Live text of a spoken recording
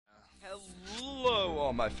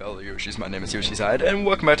all my fellow Yoshis, my name is YoshisHide, and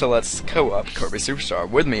welcome back to Let's Co-op Kirby Superstar.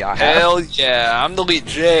 With me I have... Hell yeah, I'm the lead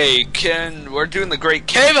Jake, and we're doing the Great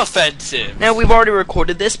Cave Offensive! Now, we've already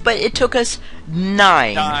recorded this, but it took us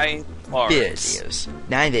 9 parts. videos.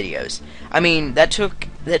 9 videos. I mean, that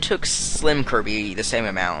took Slim Kirby the same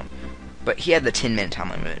amount, but he had the 10-minute time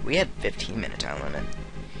limit. We had 15-minute time limit.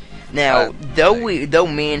 Now, though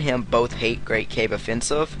me and him both hate Great Cave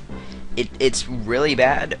Offensive, it's really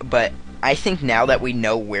bad, but I think now that we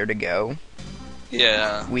know where to go,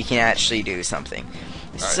 yeah, we can actually do something.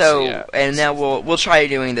 Yeah. And now we'll try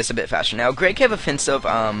doing this a bit faster. Now, Great Cave Offensive.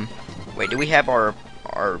 Wait, do we have our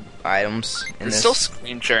items in this? We're still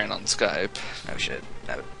screen sharing on Skype. Oh shit,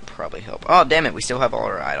 that would probably help. Oh damn it, we still have all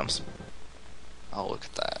our items. Oh, look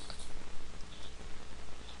at that.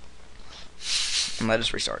 And let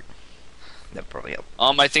us restart. That would probably help.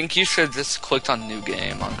 I think you should just clicked on New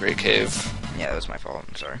Game on Great Cave. Yeah, that was my fault.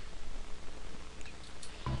 I'm sorry.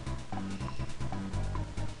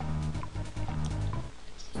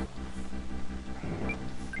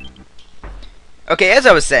 Okay, as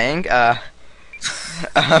I was saying, I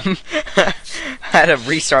had to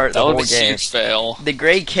restart the whole game. That was a huge fail. The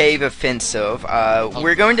Great Cave Offensive.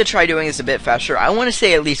 We're going to try doing this a bit faster. I want to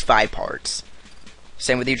say at least 5 parts.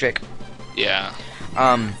 Same with you, Jake? Yeah.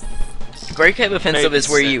 Great Cave Offensive is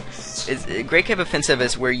where you... Great Cave Offensive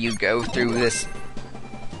is where you go through this...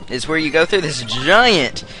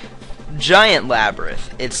 giant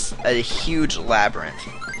labyrinth. It's a huge labyrinth.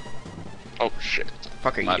 Oh shit.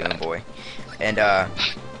 Fuck are you doing, boy? And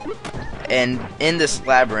in this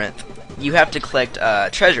labyrinth, you have to collect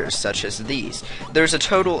treasures such as these. There's a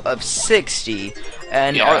total of 60,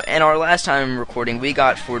 and our last time recording we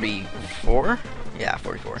got 44. Yeah,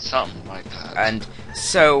 44. Something like that. And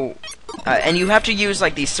so, and you have to use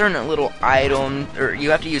like these certain little items, or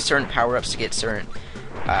you have to use certain power-ups to get certain.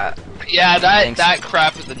 Yeah, that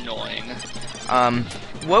crap is annoying.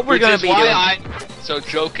 What we're gonna be doing. So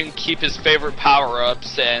Joe can keep his favorite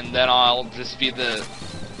power-ups, and then I'll just be the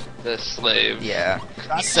slave. Yeah.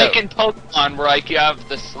 That's like in Pokemon, where like you have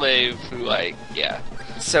the slave who like, yeah.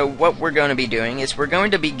 So what we're going to be doing is we're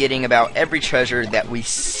going to be getting about every treasure that we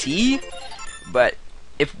see, but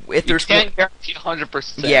if there's... You can't guarantee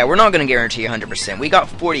 100%. Yeah, we're not going to guarantee 100%. We got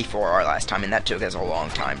 44 our last time, and that took us a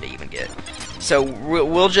long time to even get. So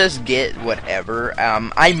we'll just get whatever.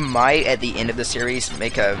 I might, at the end of the series,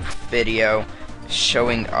 make a video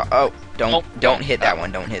showing... don't hit that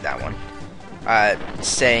one. Don't hit that one.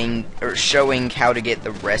 Showing how to get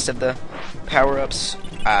the rest of the power-ups,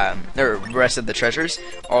 or rest of the treasures,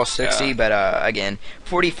 all 60, yeah. But again,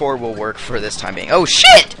 44 will work for this time being. Oh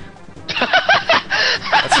shit!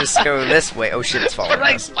 Let's just go this way. Oh shit, it's falling. You're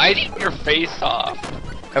like lighting your face off.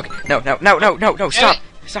 Okay, no, stop!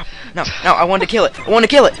 Stop! No, I wanted to kill it.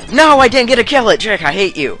 No, I didn't get to kill it, Jake. I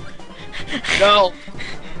hate you. No.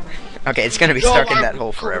 Okay, it's gonna be stuck in that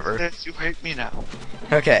hole forever. You hate me now.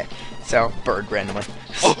 Okay, so bird randomly.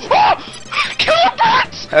 Oh, kill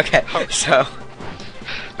that! Okay, so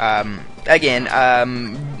again,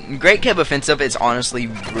 Great Cave Offensive is honestly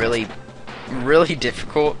really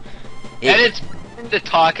difficult. And it's fun to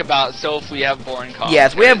talk about. So if we have boring commentary, yeah,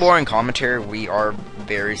 if we have boring commentary, we are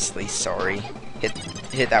very sorry.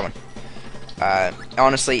 Hit that one.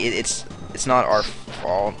 Honestly, it's not our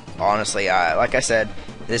fault. Honestly, like I said.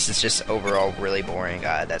 This is just overall really boring.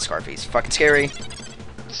 That Scarfy's fucking scary.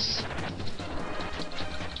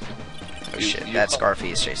 Oh shit, that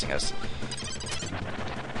Scarfy is chasing us.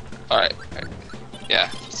 Alright. Yeah,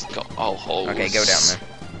 let's go. Oh, holes. Okay, go down there.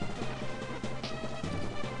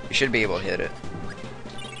 You should be able to hit it.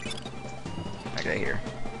 Okay, here.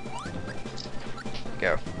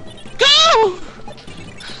 Go. Go!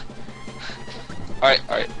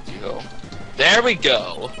 Alright, you go. There we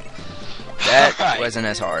go. That wasn't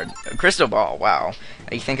as hard. A crystal ball, wow.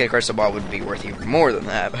 You think a crystal ball would be worth even more than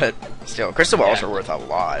that, but still, crystal balls are worth a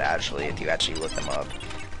lot, actually, if you actually look them up.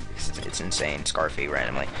 It's insane. Scarfy,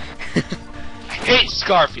 randomly. I hate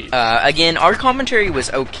Scarfy! Again, our commentary was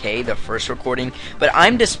okay the first recording, but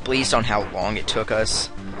I'm displeased on how long it took us.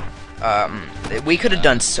 We could have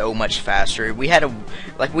done so much faster. We had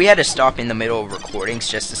to stop in the middle of recordings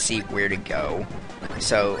just to see where to go.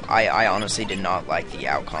 So, I honestly did not like the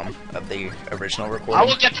outcome of the original recording. I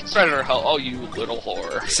will get the Predator Hell. Oh, you little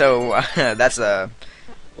whore. So, that's a...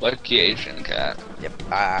 Lucky Asian cat. Yep.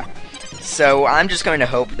 So, I'm just going to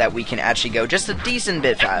hope that we can actually go just a decent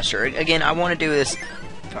bit faster. Again, I want to do this...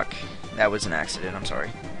 Fuck. That was an accident. I'm sorry.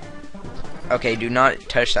 Okay, do not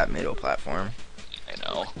touch that middle platform.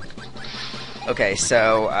 I know. Okay,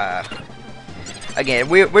 so, again,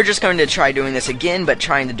 we're just going to try doing this again, but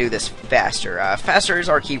trying to do this faster. Faster is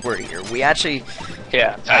our key word here. We actually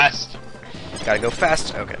Yeah, fast. Gotta go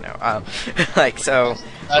fast. Okay, no. Like, so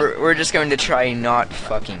we're just going to try not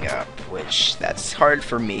fucking up, which that's hard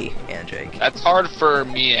for me and Jake. That's hard for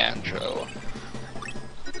me and Joe.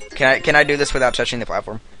 Can I do this without touching the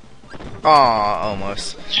platform? Aw,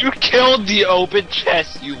 almost. You killed the open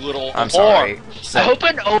chest, you little I'm whore. sorry. I hope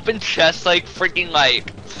an open chest like freaking like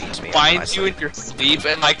Beats me up finds in my you in your sleep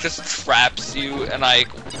and like just traps you and like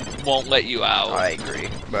won't let you out. I agree,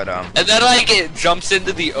 but And then like it jumps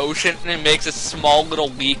into the ocean and it makes a small little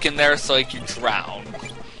leak in there so like you drown.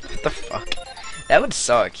 what the fuck? That would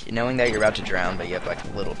suck, knowing that you're about to drown, but you have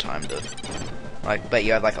like little time to, like, but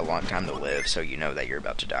you have like a long time to live, so you know that you're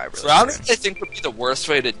about to die. Really Drowning, soon. I think, would be the worst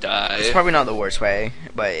way to die. It's probably not the worst way,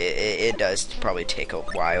 but it does probably take a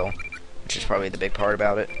while, which is probably the big part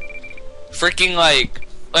about it. Freaking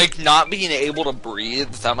like not being able to breathe,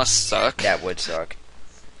 that must suck. That would suck.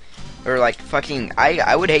 Or like fucking,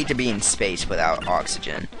 I would hate to be in space without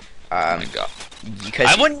oxygen. Oh my god. Because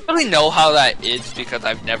I wouldn't really know how that is because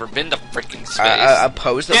I've never been to freaking space.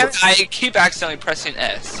 Opposably, And I keep accidentally pressing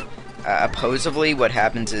S. Opposably, what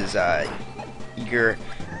happens is your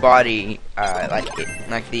body,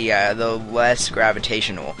 the less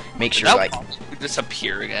gravitational makes you like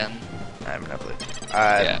disappear again. I have no clue.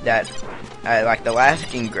 Yeah. That like the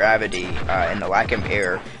lack in gravity and the lack of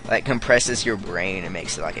air like compresses your brain and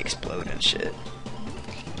makes it like explode and shit.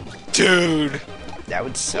 Dude, That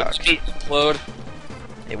would suck. would it explode?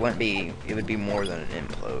 It wouldn't be. It would be more than an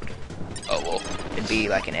implode. Oh well. It'd be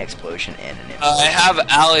like an explosion and an implode. I have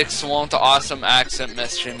Alex want the awesome accent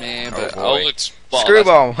messaging me, but boy. Alex well,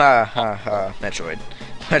 Screwball, ha ha ha, Metroid.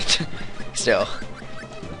 But still,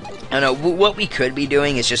 I don't know. What we could be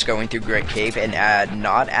doing is just going through Great Cave and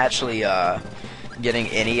not actually getting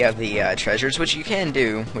any of the treasures, which you can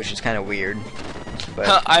do, which is kind of weird.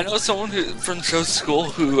 But I know someone from Joe's school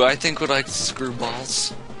who I think would like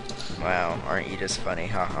screwballs. wow, aren't you just funny?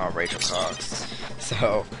 Haha, Rachel Cox.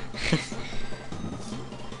 So,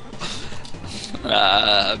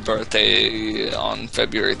 Birthday on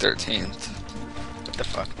February 13th. what the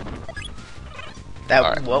fuck? That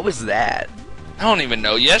Alright. What was that? I don't even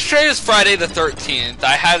know. Yesterday was Friday the 13th.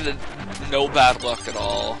 I had no bad luck at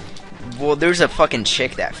all. Well, there's a fucking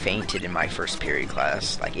chick that fainted in my first period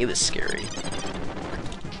class. Like, it was scary.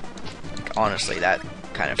 Like, honestly, that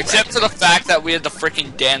kind of. Except for the fact that we had to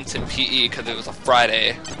freaking dance in PE because it was a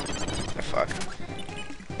Friday. The fuck.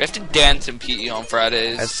 We have to dance in PE on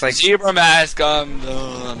Fridays. That's like- Zebra mask.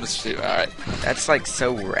 Alright. That's like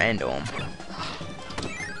so random.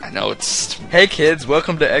 I know it's Hey kids,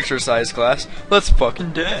 welcome to exercise class. Let's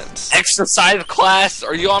fucking dance. exercise class.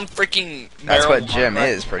 Are you on freaking? That's what marijuana? gym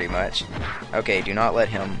is, pretty much. Okay, do not let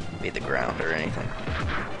him be the ground or anything.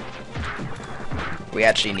 We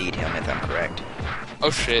actually need him, if I'm correct. Oh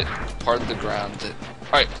shit! Part of the ground.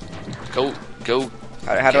 Alright, go.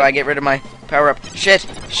 How do I get rid of my power up? Shit!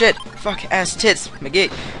 Fuck ass tits,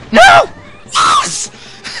 McGee. No!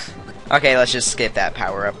 Okay, let's just skip that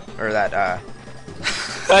power up or that.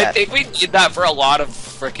 I think we need that for a lot of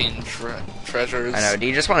freaking treasures. I know. Do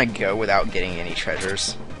you just want to go without getting any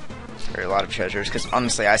treasures? Or a lot of treasures? Because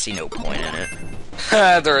honestly, I see no point in it.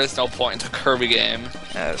 There is no point in the Kirby game.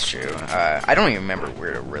 That's true. I don't even remember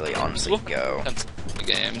where to really honestly go. That's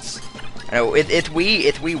games. I know. If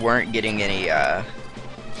we weren't getting any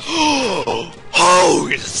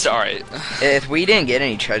Oh, sorry. if we didn't get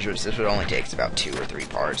any treasures, this would only take about 2 or 3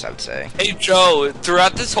 parts, I would say. Hey Joe,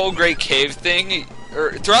 throughout this whole Great Cave thing,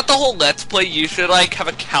 or throughout the whole Let's Play, you should like have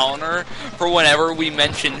a counter for whenever we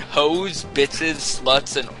mention hoes, bitches,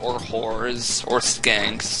 sluts, or whores or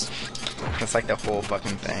skanks. That's like the whole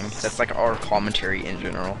fucking thing. That's like our commentary in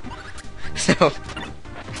general. So,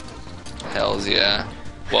 Hells yeah.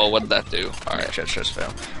 Well, what did that do? Alright. just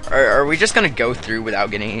fail. Are we just gonna go through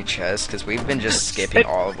without getting any chests? Because we've been just skipping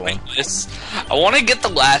all of them. I want to get the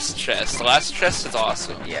last chest. The last chest is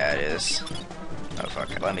awesome. Yeah, it is. Oh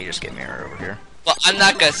fuck! Let me just get Mirror over here. But I'm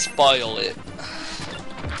not gonna spoil it.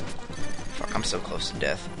 Fuck! I'm so close to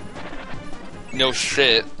death. No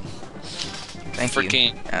shit. Thank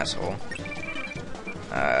Freaking- you, asshole.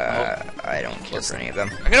 I don't care for any of them.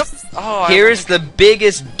 I'm gonna. Oh. Here's the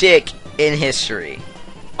biggest dick in history.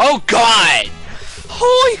 Oh God!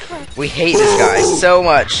 Holy crap! We hate this guy so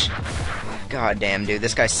much. God damn, dude,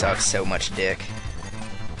 this guy sucks so much dick.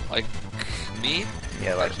 Like me?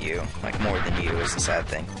 Yeah, like you. Like more than you is the sad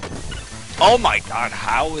thing. Oh my God!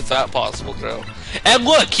 How is that possible, Joe? And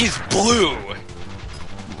look, he's blue.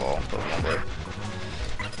 Lol, Pokemon Blue.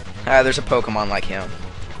 There's a Pokemon like him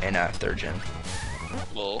in 3rd gen.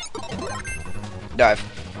 Well, Dive.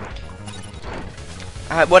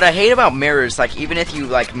 What I hate about mirrors, like, even if you,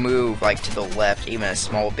 like, move, like, to the left even a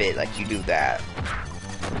small bit, like, you do that.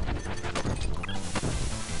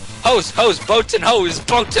 Hose, boats and hose,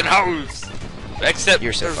 boats and hose! Except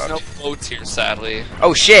You're so there's no fucked. boats here, sadly.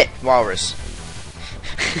 Oh, shit! Walrus.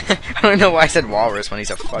 I don't know why I said walrus when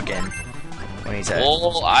he's a fucking... When he's a...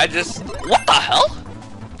 Well, I just... What the hell?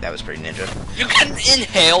 That was pretty ninja. You can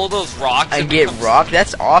inhale those rocks And get rocked?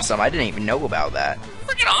 That's awesome. I didn't even know about that.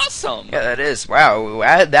 Freaking awesome! Yeah, that is.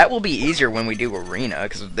 Wow, that will be easier when we do Arena,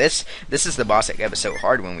 because this is the boss that gave us so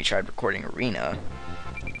hard when we tried recording Arena.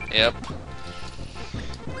 Yep.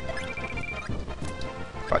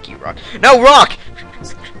 Fuck you, Rock. No, Rock!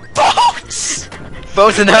 Boats!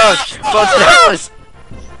 Boats and hose! Boats and hose!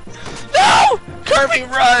 No! Kirby,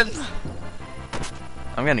 run!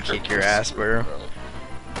 I'm gonna kick your ass, bro.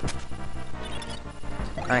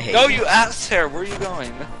 I hate No, you. you ass hair, where are you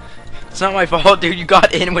going? It's not my fault, dude. You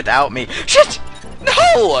got in without me. Shit!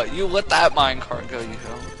 No! You let that minecart go, you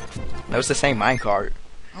know. That was the same minecart.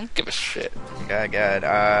 I don't give a shit. God.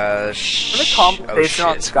 There's a conversation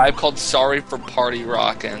on Skype called Sorry for Party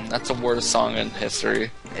Rockin'. That's a word of song in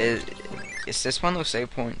history. Is this one of those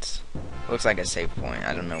save points? Looks like a save point.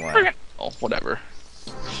 I don't know why. Oh, whatever.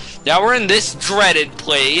 Now we're in this dreaded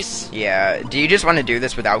place. Yeah. Do you just want to do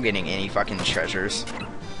this without getting any fucking treasures?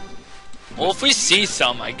 Well, if we see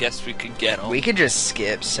some, I guess we could get them. We could just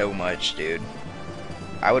skip so much, dude.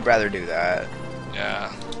 I would rather do that.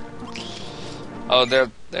 Yeah. Oh, there.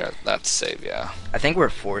 That's save, yeah. I think we're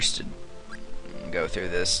forced to go through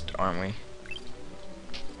this, aren't we?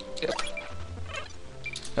 Yep.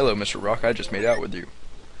 Hello, Mr. Rock. I just made out with you.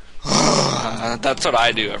 That's what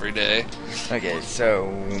I do every day. Okay, so...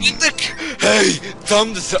 Hey,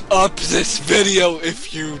 thumbs up this video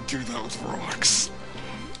if you do those rocks.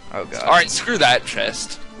 Oh, God. Alright, screw that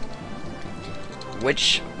chest.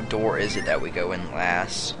 Which door is it that we go in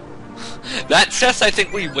last? That chest I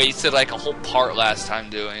think we wasted like a whole part last time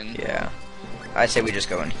doing. Yeah. I say we just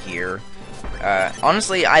go in here.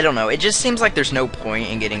 Honestly, I don't know. It just seems like there's no point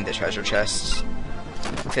in getting the treasure chests.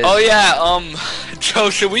 Oh yeah, Joe,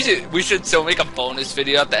 we should still make a bonus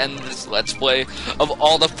video at the end of this Let's Play of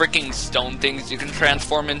all the freaking stone things you can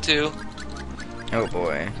transform into. Oh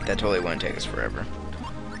boy, that totally wouldn't take us forever.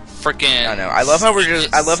 Freaking. I know. I love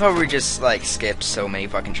how we just like skipped so many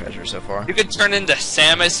fucking treasures so far. You could turn into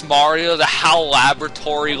Samus, Mario, the HAL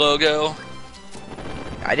Laboratory logo.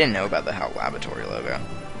 I didn't know about the HAL Laboratory logo.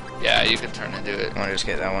 Yeah, you could turn into it. I want to just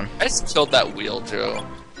get that one. I just killed that wheel, Joe.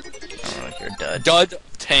 Oh, you're dud. Dud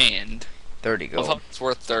obtained. 30 gold. It's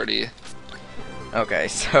worth 30. Okay,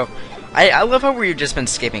 so I love how we've just been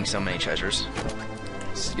skipping so many treasures.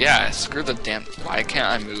 Yeah, screw the damn. Why can't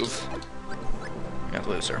I move? No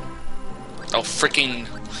clue, sir. Oh, freaking.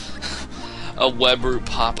 A web root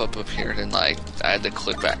pop-up appeared and, like, I had to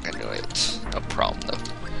click back into it. No problem, though.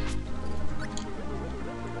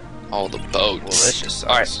 All the boats. Well, this just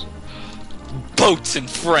sucks. Alright. Boats and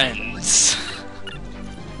friends.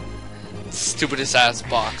 Stupidest ass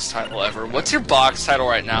box title ever. What's your box title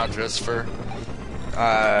right now, Josepher?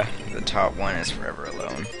 The top one is Forever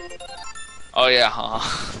Alone. Oh, yeah, huh?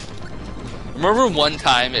 Remember one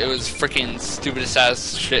time it was freaking stupidest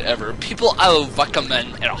ass shit ever. People I would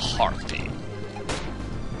recommend in a heartbeat.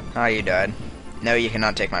 Oh, you died. No, you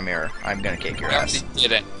cannot take my mirror. I'm gonna kick your I ass. already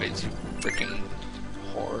did anyways, you freaking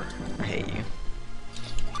whore. I hate you.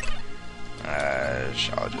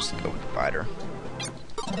 I'll just go with the fighter.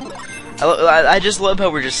 I just love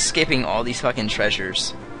how we're just skipping all these fucking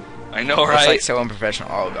treasures. I know, right? It's like so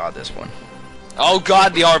unprofessional. Oh god, this one. Oh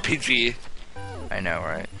god, the RPG. I know,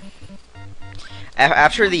 right?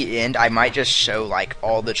 After the end, I might just show like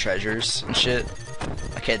all the treasures and shit.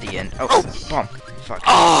 Okay, at the end. Oh, bomb. Fuck.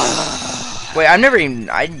 Wait,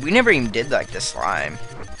 we never even did like the slime.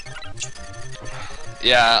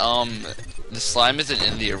 Yeah, the slime isn't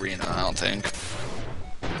in the arena, I don't think.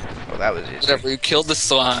 Well, that was easy. Whatever, you killed the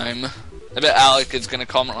slime. I bet Alec is gonna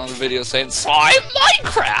comment on the video saying, Slime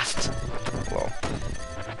Minecraft! Whoa.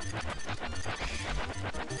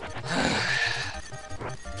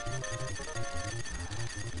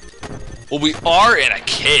 Well, we are in a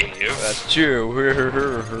cave. That's true.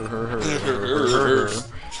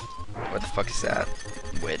 What the fuck is that?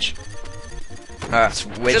 Witch.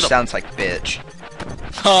 Witch sounds like bitch.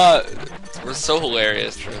 We're so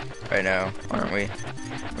hilarious, Drew. I know, aren't we?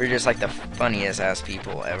 We're just like the funniest ass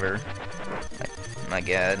people ever. Like, my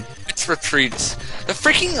god. It's retreats. The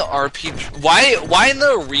freaking RPG. Why in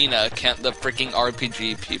the arena can't the freaking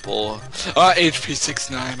RPG people? HP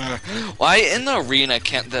 69. Why in the arena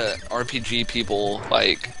can't the RPG people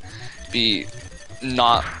like be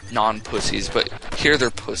not non-pussies, but here they're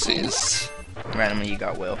pussies? Randomly, you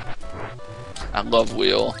got Will. I love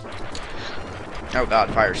Wheel. Oh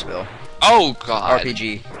god, fire spill. Oh god.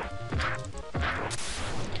 RPG.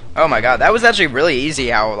 Oh my god, that was actually really easy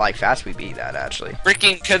how like fast we beat that actually.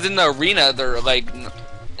 Freaking, because in the arena, they're like,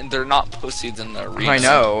 they're not pussies in the arena. I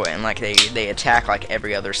know, and like they attack like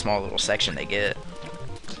every other small little section they get.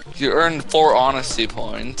 You earned 4 honesty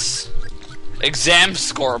points. Exam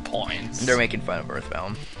score points. They're making fun of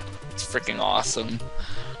Earthbound. It's freaking awesome.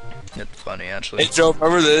 It's funny actually. Hey Joe,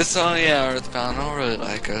 remember this? Oh yeah, Earthbound. I don't really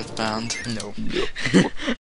like Earthbound. No.